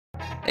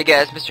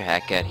Hey guys,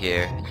 MrHatKat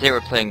here. Today we're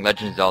playing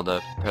Legend of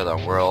Zelda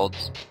Parallel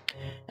Worlds,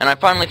 and I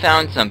finally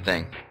found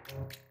something.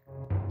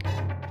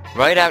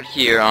 Right out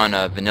here on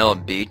Vanilla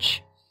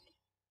Beach,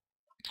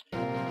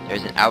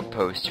 there's an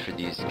outpost for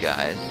these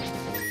guys,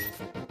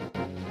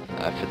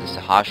 for the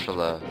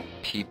Sahasrara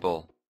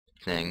people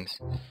things,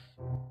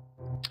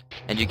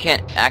 and you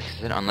can't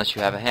access it unless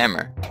you have a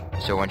hammer.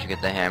 So once you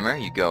get the hammer,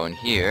 you go in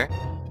here,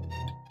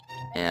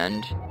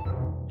 and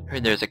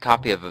there's a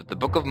copy of the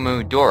Book of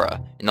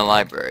Mudora in the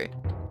library.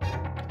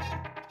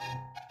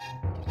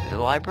 The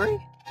library?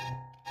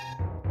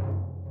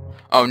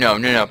 Oh no,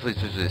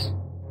 please.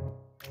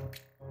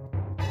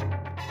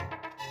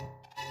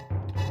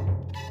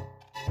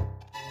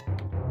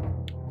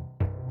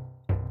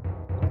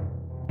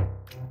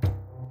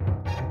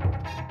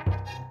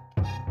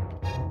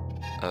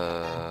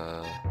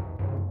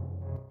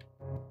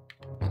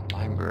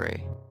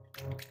 Library.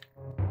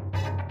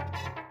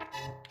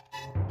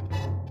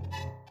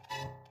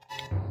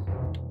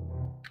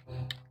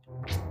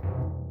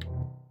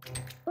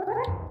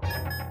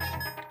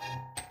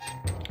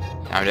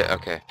 Found it?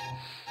 Okay.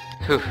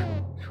 Whew.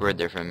 We're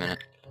there for a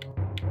minute.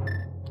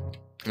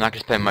 I'm not gonna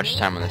spend much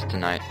time on this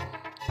tonight.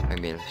 It's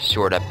gonna be a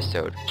short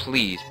episode.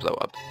 Please blow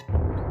up.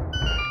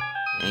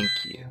 Thank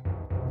you.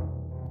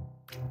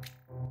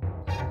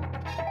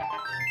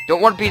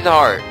 Don't want a piece of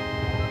heart!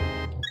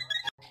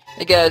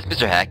 Hey guys,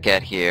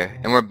 MrHatKat here,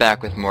 and we're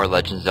back with more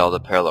Legend of Zelda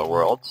Parallel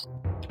Worlds.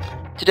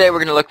 Today we're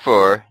gonna look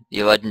for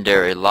the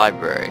legendary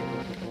library,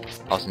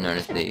 also known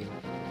as the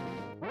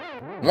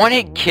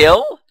one-hit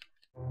kill?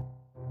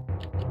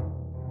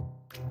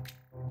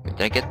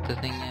 Did I get the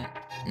thing yet?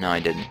 No, I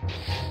didn't.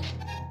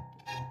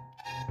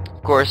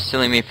 Of course,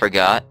 silly me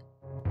forgot.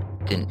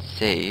 Didn't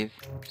save,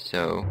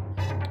 so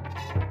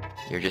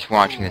you're just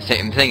watching the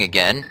same thing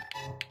again.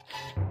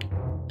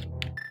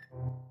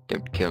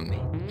 Don't kill me.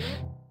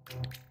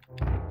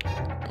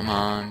 Come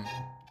on.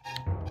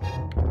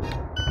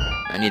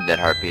 I need that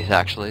heart piece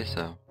actually,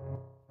 so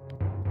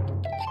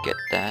let's get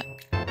that.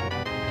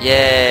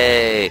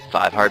 Yay!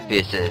 5 heart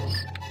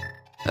pieces.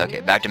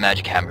 Okay, back to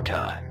magic hammer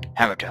time.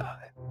 Hammer time.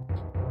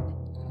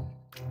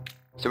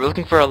 So we're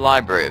looking for a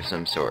library of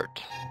some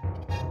sort.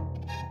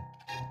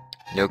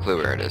 No clue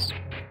where it is.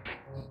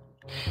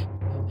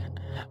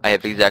 I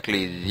have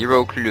exactly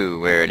 0 clue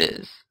where it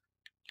is.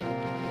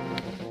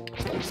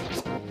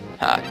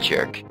 Ah,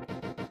 jerk.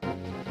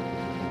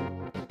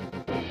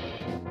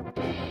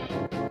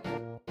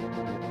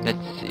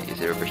 Let's see,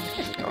 is it over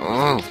here?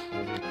 Oh!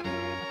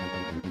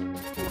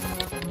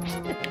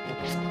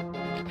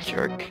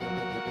 Jerk.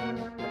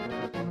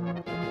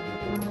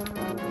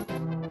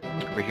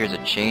 Over here's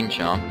a chain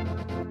chomp.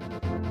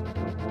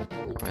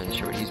 I'm not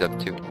sure what he's up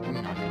to.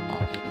 Knock him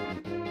off.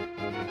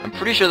 I'm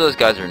pretty sure those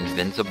guys are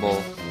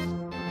invincible.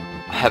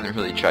 I haven't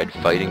really tried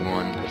fighting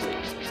one.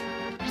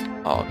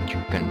 Oh,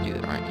 you're gonna do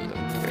that, aren't you?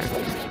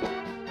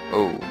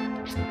 Oh.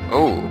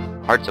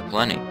 Oh, hearts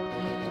aplenty.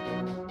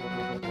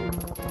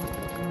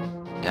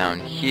 Down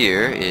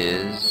here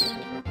is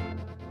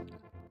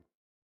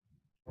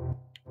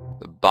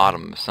the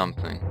bottom of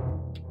something.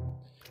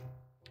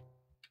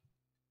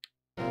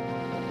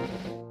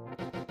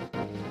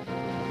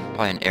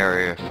 Probably an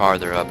area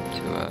farther up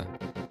to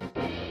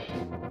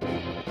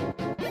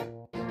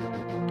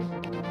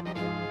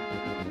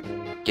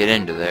get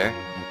into there.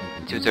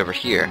 See what's over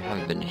here.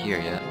 Haven't been here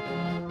yet.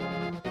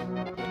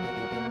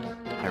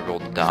 I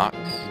rolled docks.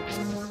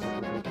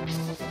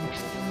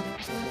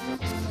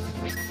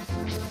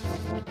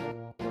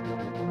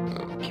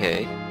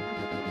 Okay.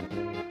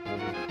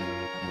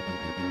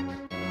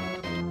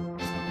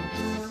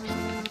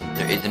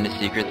 There isn't a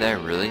secret there,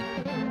 really?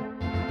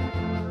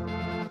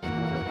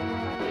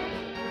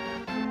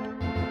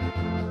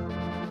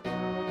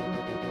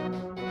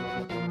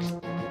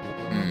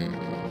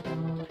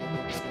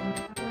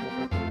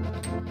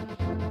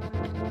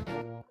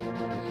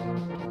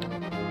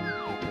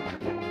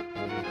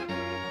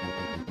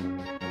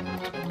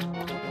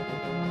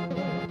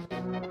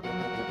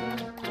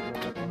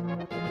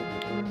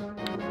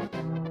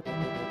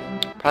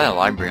 Probably a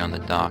library on the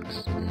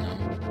docks. No.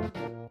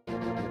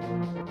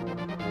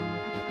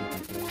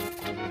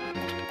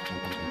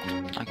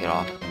 Knock it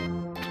off.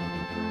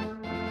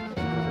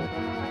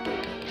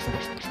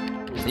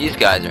 These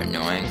guys are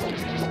annoying.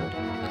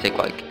 They take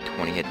like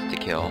 20 hits to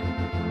kill.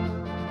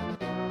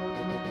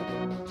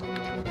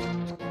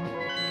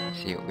 Let's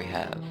see what we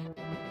have.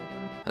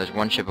 There's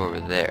one ship over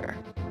there.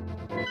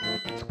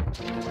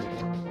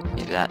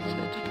 Maybe that's it.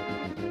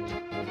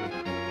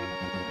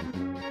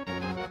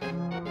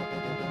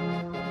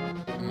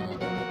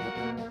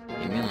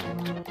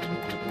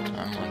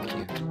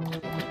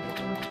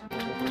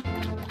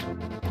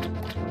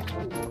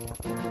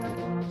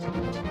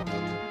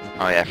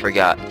 Oh yeah, I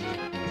forgot.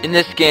 In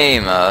this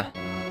game,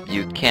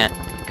 you can't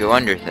go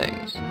under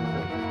things. You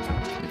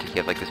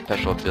have like a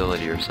special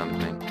ability or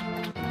something.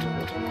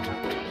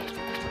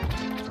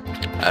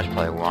 That's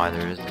probably why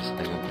there is this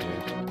thing up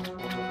here.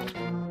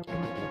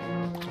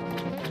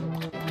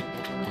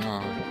 Come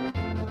on.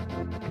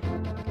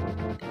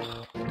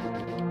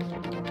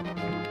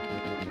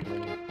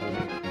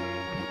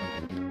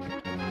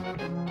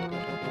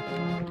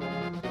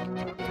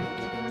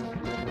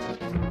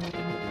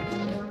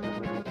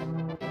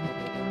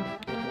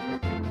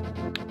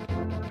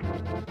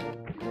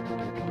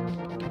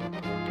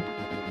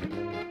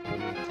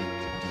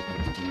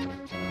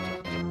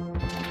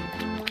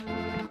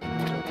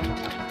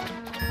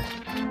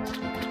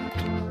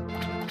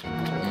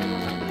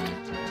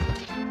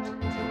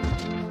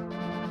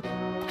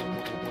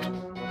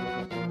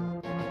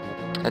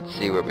 Let's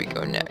see where we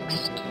go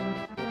next.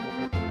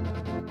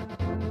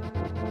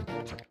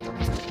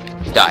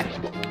 Die.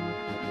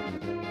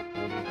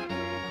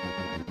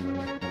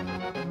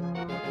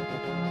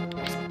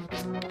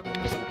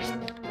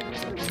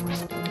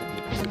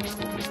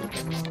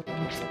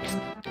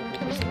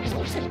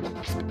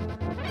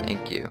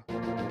 Thank you.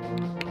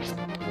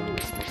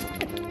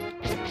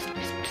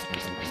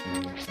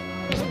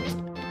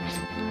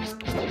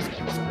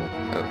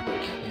 Okay.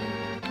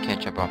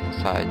 Can't jump off the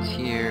sides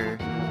here.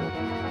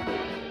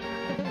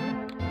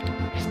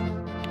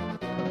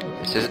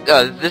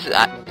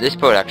 This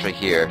boat actually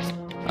here.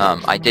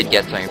 I did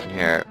get something from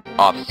here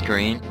off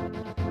screen.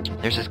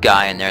 There's this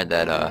guy in there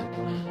that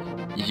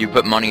you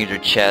put money in your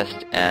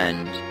chest,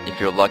 and if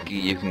you're lucky,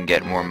 you can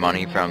get more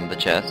money from the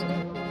chest.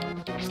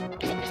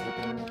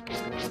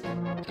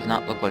 Does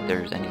not look like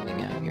there's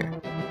anything out here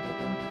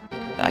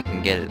that I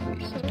can get at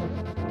least.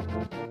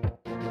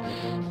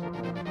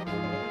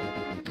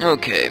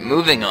 Okay,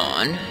 moving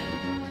on.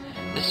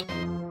 This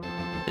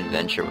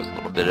adventure was a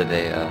little bit of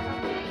a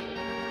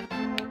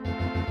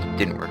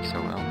didn't work so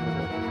well.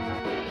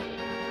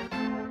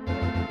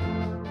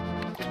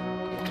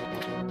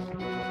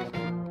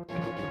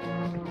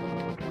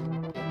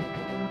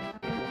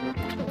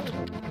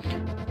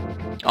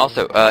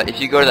 Also, if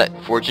you go to that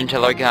fortune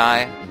teller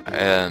guy,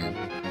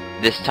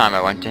 this time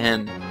I went to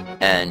him,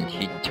 and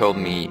he told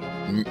me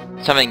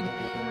something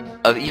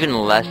of even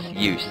less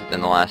use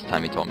than the last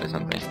time he told me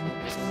something.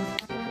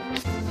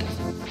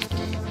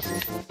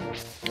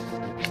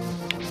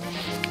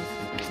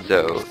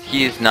 So,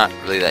 he is not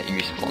really that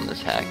useful in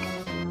this hack.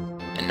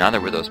 And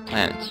neither were those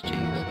plants,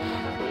 jeez.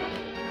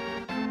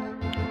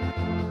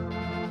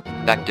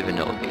 Back to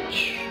Vanilla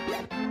Beach.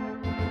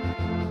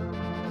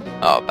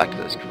 Oh, back to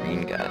those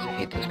green guys. I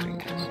hate those green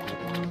guys.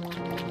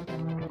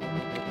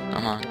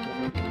 Come on.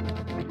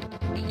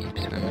 Keep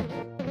swimming.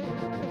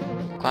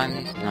 Climb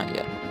these? Not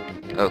yet.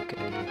 Okay.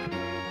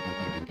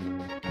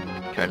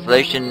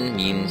 Translation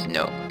means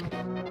no.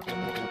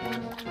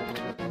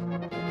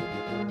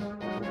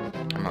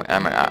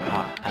 Out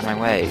of my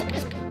way.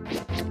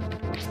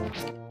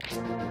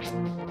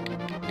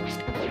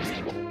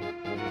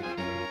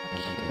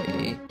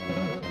 Okay.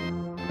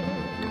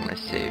 Don't want to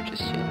save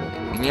just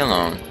yet. Leave me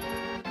alone.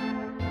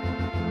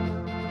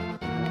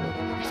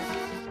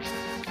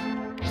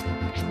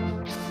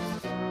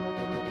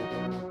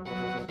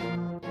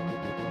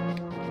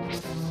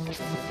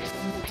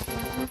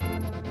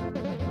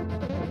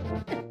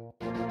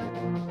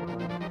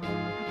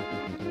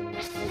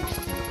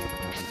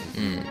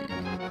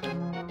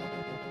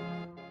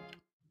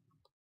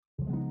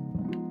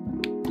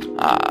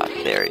 Ah,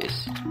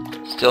 fairies.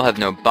 Still have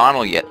no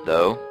bottle yet,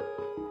 though.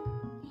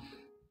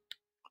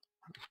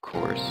 Of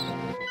course.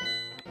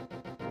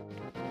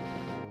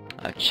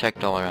 I've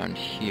checked all around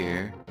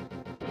here.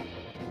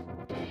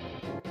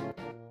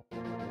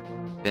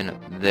 Been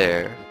up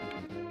there.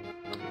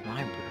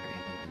 Library.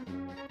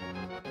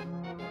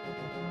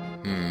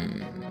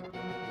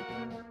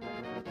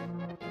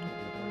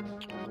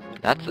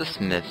 That's the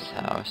smith's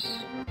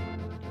house.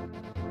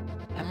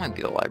 That might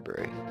be a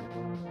library.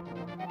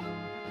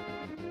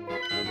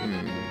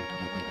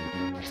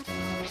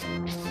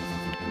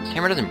 This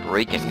hammer doesn't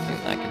break anything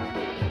that I can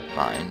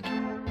find.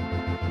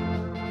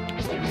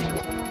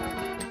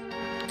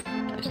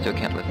 I still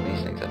can't lift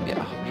these things up.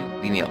 Yeah,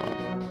 leave me alone.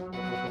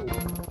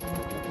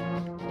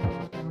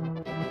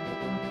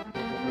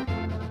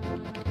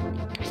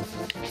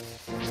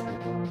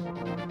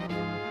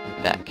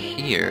 Back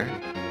here.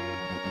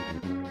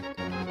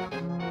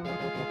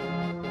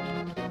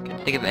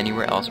 Can't think of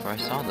anywhere else where I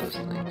saw those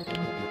things.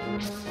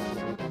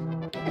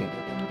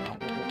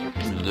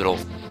 Little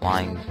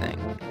flying thing.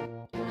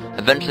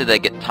 Eventually they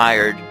get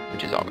tired,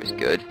 which is always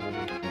good.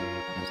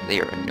 So they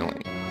are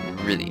annoying.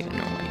 Really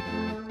annoying.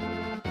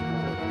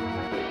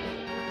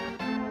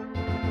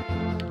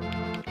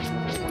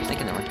 I'm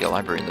thinking there might be a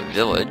library in the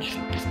village.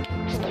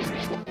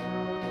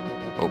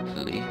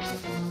 Hopefully.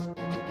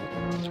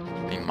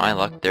 In my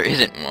luck, there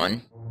isn't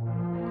one.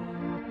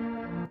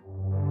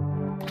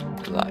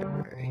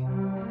 Library.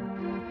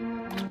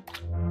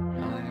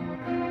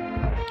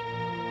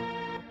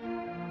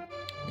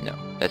 No,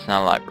 that's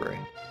not a library.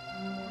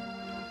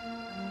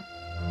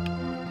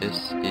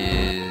 This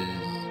is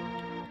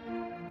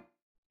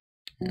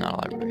not a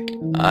library.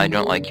 I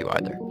don't like you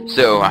either.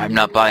 So, I'm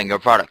not buying your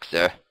products,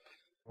 sir.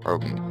 Or,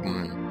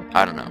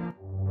 I don't know.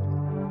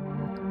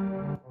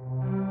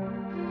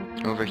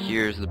 Over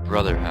here is the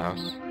brother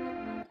house.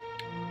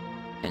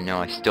 And no,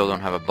 I still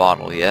don't have a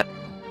bottle yet.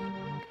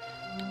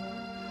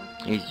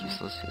 He's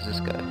useless. Who's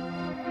this guy?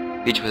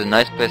 Beach was a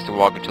nice place to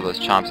walk until those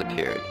chomps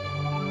appeared.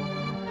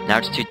 Now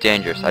it's too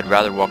dangerous. I'd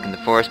rather walk in the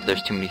forest, but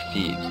there's too many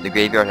thieves. The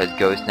graveyard has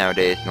ghosts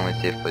nowadays, and the only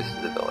safe place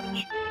is the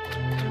village.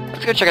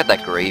 Let's go check out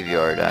that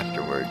graveyard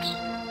afterwards.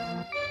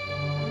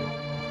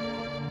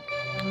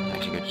 Let's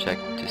actually go check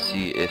to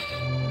see if...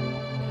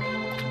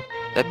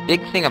 That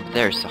big thing up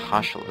there is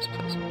Sahashala's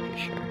place, I'm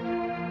pretty sure.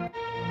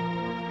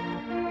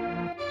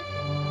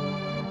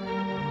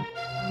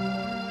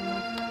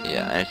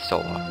 Yeah, and it's still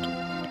locked.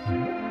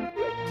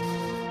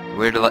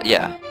 where do I...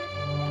 Yeah.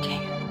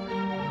 Dang it.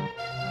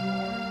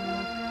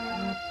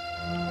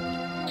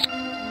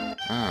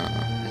 Oh,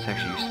 that's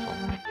actually useful.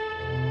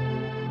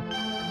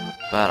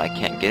 But I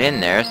can't get in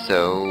there,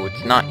 so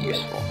it's not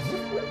useful.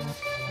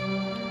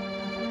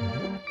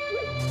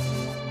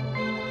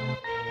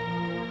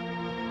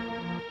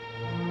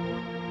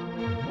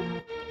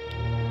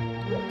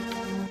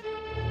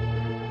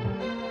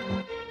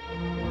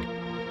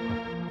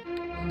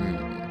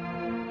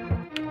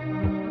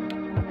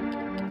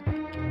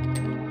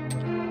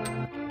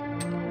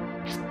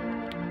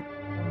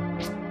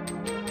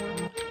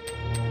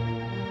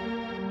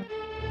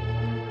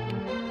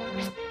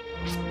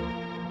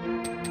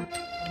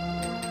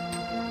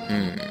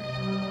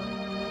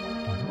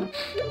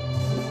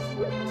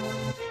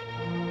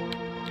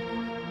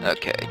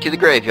 Okay, to the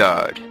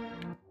graveyard.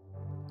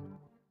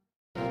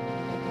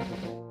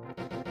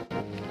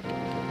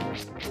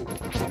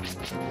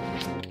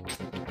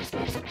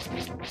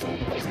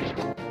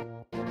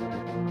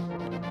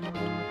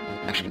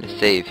 Actually gonna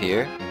save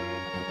here.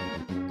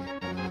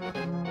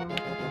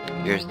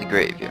 Here's the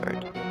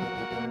graveyard.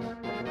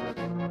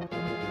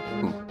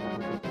 Ooh,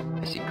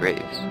 I see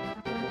graves.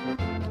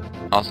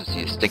 Also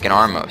see a stick in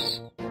Armos.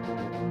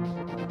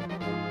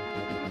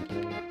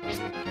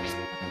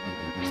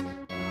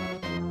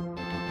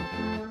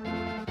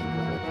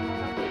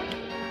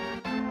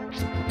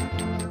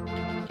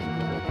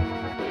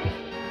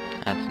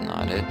 That's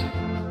not it.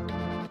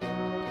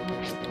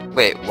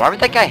 Wait, why would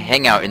that guy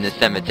hang out in the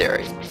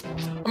cemetery?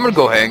 I'm gonna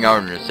go hang out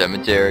in the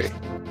cemetery.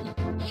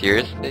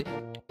 Seriously?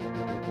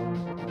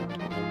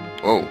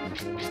 Whoa.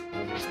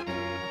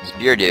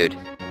 Spear dude.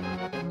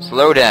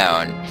 Slow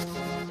down.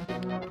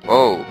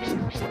 Whoa.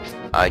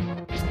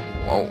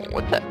 Whoa,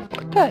 what the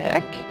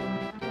heck?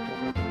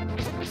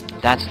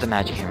 That's what the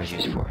magic hammer is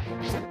used for.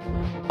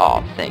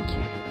 Oh, thank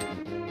you.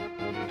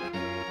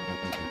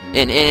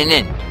 In.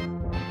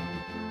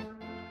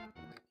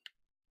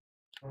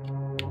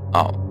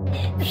 Oh.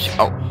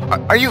 Oh,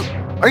 are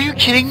you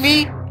kidding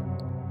me?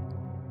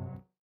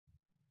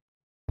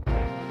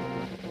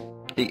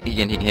 He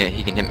can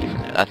hit me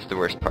from there. That's the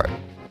worst part.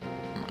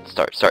 Come on,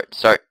 start.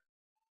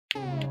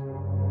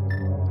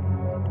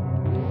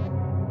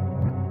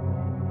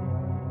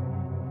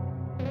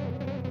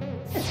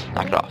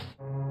 Knock it off.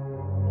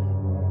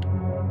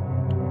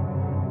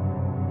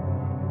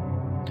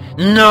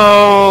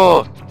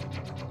 No!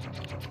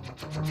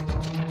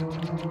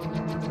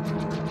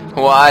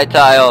 Why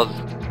tiles?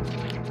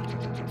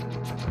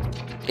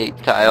 8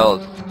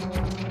 tiles.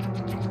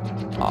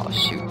 Oh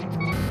shoot.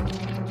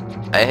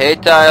 I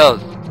hate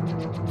tiles.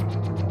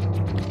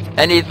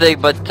 Anything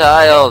but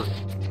tiles.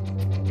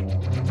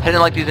 I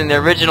didn't like these in the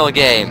original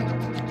game.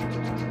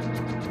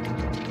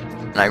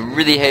 And I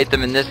really hate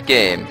them in this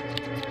game.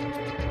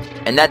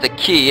 And that's a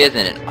key, isn't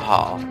it?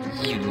 Oh,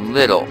 you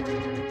little.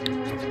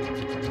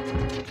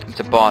 It's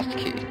a boss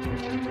key.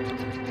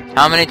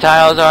 How many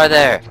tiles are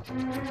there?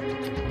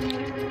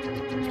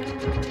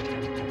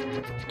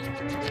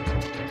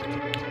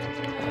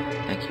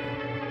 Thank you.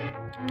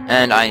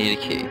 And I need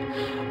a key.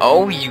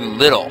 Oh, you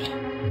little.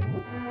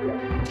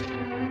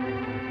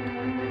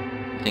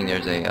 I think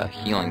there's a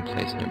healing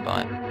place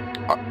nearby.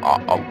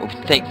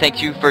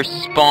 Thank you for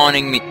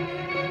spawning me.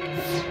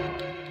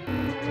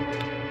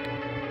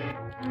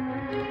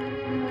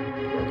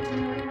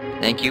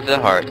 Thank you for the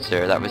heart,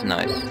 sir. That was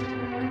nice.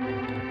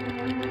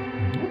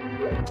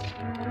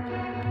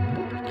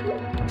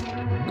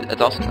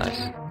 That's also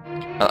nice.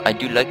 I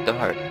do like the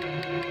heart.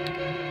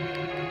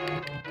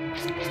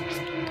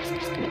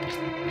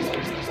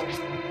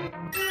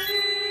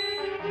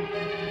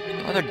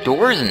 Oh, there are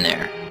doors in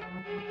there.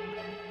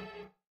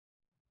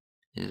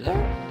 Is there?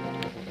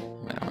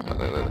 Wait.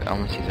 I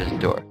want to see if there's a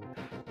door.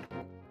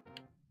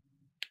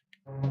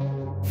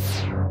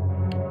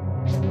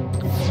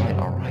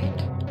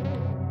 Alright.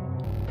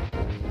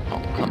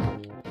 Oh, come on.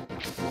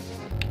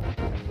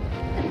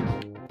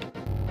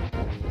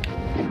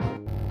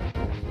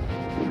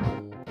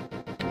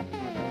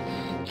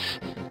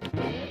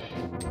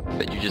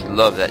 But you just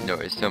love that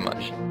noise so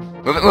much.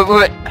 Move it!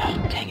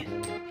 Oh, dang it.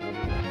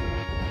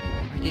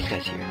 Why are these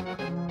guys here?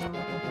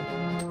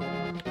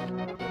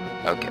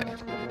 Okay.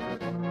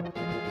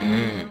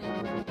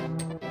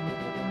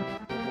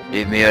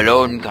 Leave me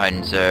alone,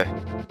 kind sir.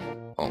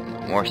 Oh,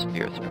 more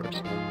spear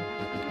throwers.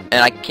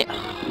 And I can't...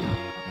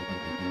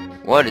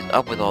 What is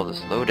up with all the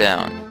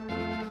slowdown?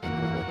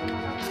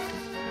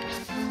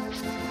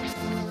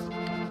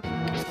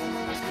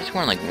 I just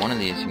want like one of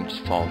these you can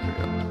just fall through.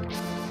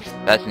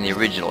 That's in the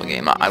original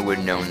game. I would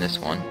have known this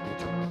one.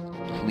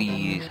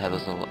 Please have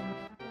those little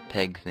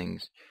peg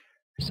things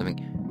or something.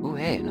 Ooh,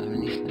 hey, another one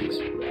of these things.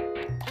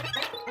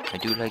 I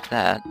do like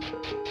that.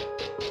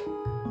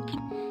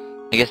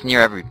 I guess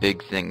near every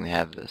big thing they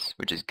have this,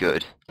 which is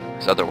good.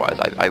 Because otherwise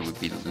I would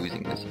be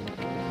losing this.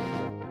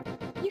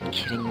 Are you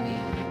kidding me?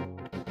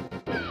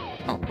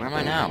 Oh, where am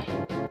I now?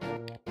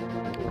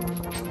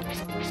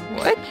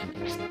 What?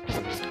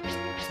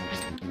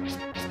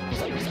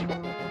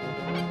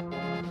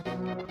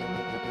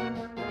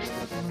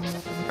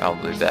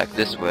 Probably back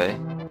this way.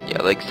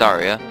 Yeah, like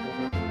Saria.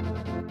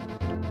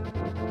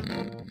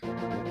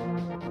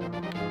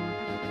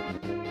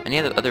 Any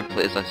of the other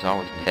plays I saw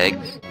with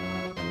pegs?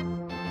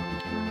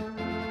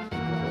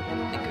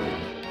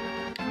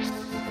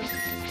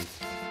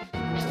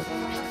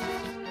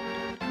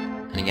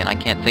 And again, I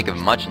can't think of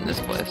much in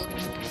this place.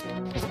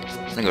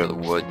 I'm gonna go to the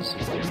woods.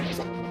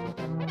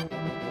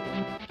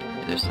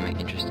 There's something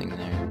interesting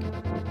there.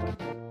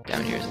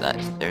 Down here's that.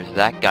 There's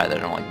that guy that I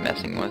don't like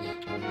messing with.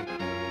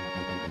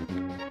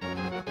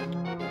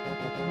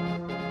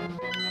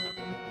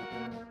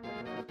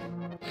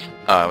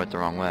 Oh, I went the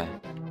wrong way.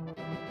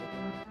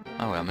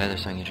 Oh well, maybe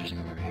there's something interesting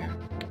over here.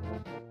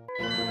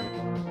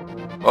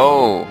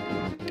 Oh!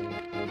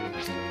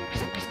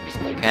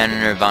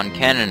 Cannoner von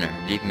Cannoner,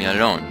 leave me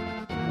alone.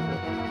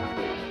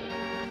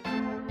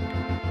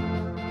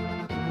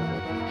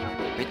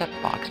 Break that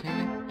box,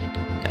 maybe?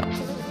 No.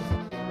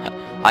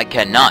 I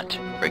cannot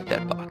break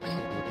that box.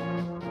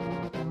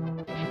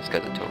 This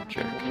guy's a total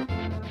jerk.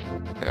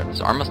 His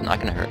armor's not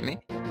gonna hurt me.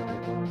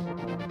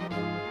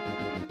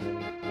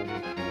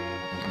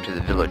 To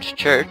the village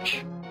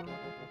church.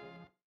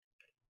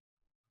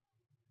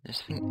 There's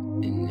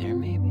something in there,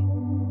 maybe?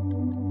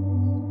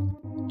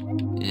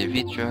 Is it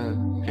Vitra,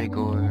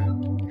 Gregor?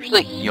 You're just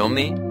like, heal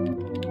me?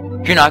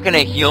 You're not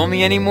gonna heal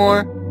me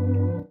anymore?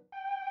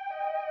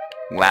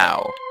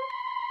 Wow.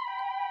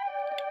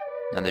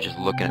 Now they're just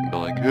looking at me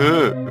like,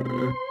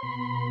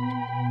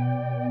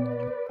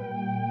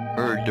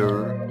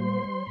 Herder.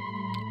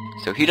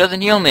 So he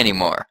doesn't heal me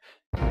anymore.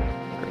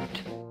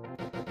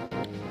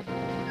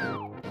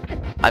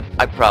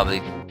 I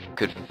probably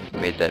could have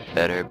made that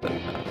better, but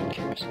who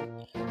cares?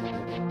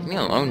 Leave me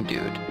alone,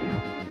 dude.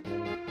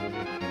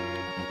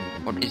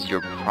 What is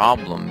your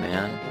problem,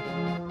 man?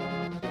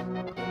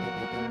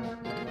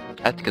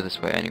 I have to go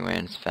this way anyway,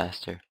 and it's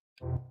faster.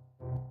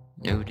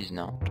 No, it is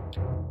not.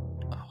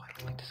 Oh, I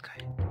don't like this guy.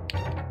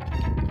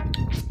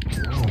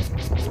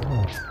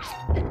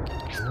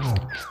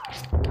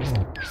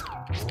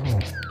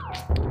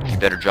 You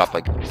better drop,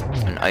 like,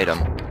 an item.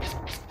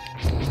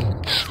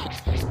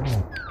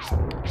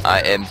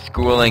 I am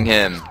schooling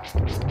him.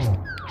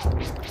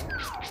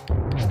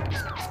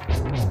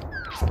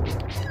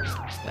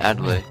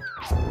 Badly.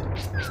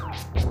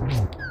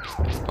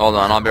 Hold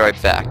on, I'll be right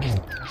back.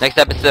 Next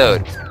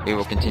episode, we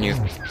will continue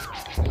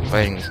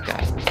fighting this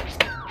guy.